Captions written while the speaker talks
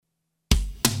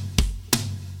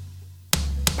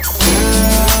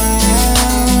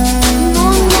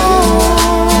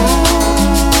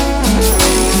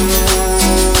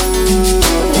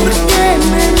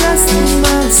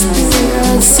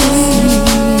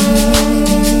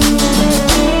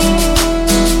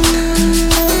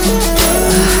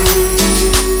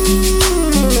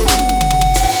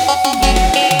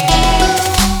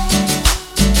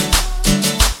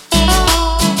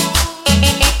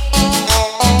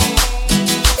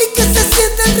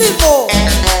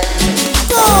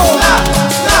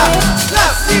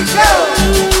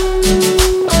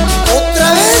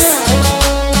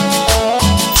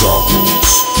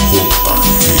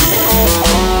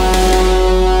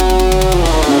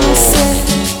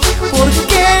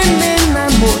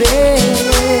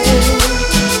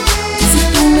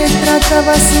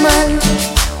tratabas mal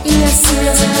y me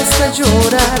hacías hasta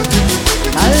llorar.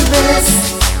 Tal vez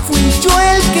fui yo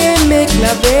el que me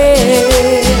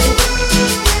clavé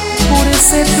por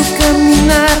ese tu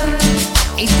caminar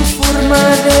y tu forma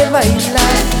de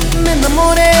bailar. Me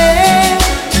enamoré,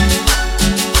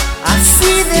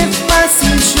 así de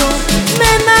fácil yo me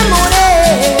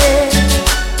enamoré.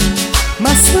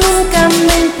 Mas nunca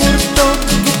me importó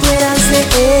que tú eras de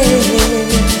él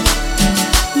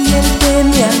y él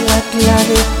tenía la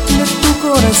clave de tu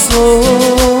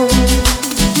corazón.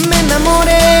 Me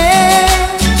enamoré,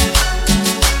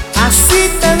 así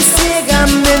tan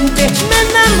ciegamente me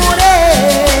enamoré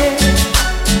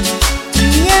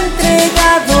y he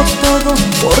entregado todo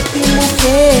por ti,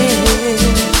 mujer.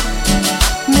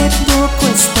 Me tocó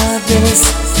esta vez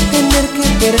tener que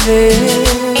perder.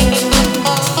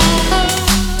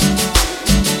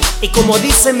 Y como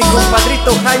dice mi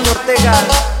compadrito Jaime Ortega,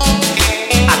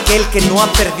 aquel que no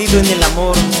ha perdido en el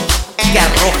amor, que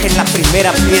arroje la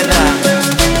primera piedra.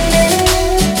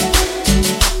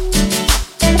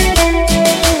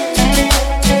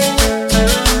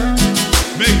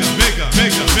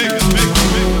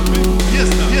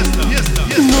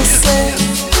 No sé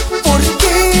por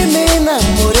qué me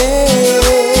enamoré,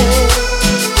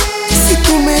 si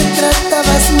tú me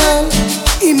tratabas mal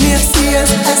y me hacías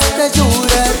hasta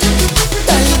llorar.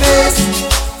 Tal vez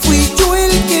fui yo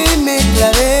el que me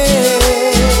clavé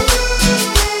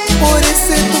por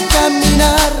ese tu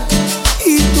caminar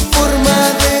y tu forma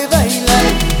de bailar.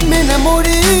 Me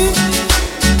enamoré,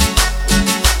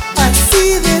 así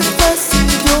de fácil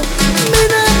yo me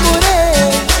enamoré.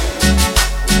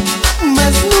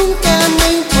 Mas nunca me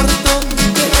importó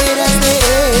que eras de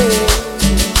él.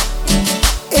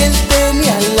 Él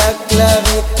tenía la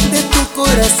clave de tu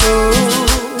corazón.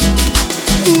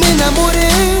 Me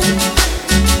enamoré,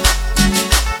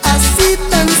 así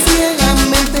tan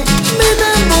ciegamente me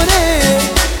enamoré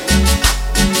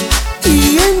y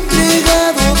he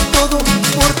entregado todo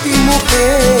por ti,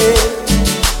 mujer.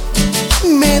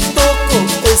 Me tocó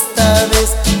esta vez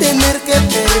tener que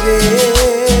perder.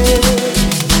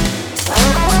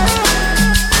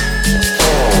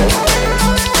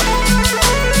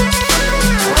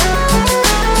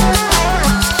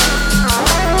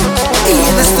 Y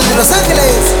desde Los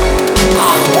Ángeles,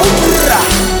 ¡ahora!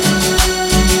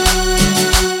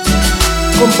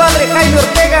 Compadre Jaime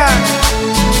Ortega,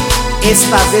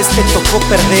 esta vez te tocó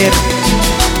perder.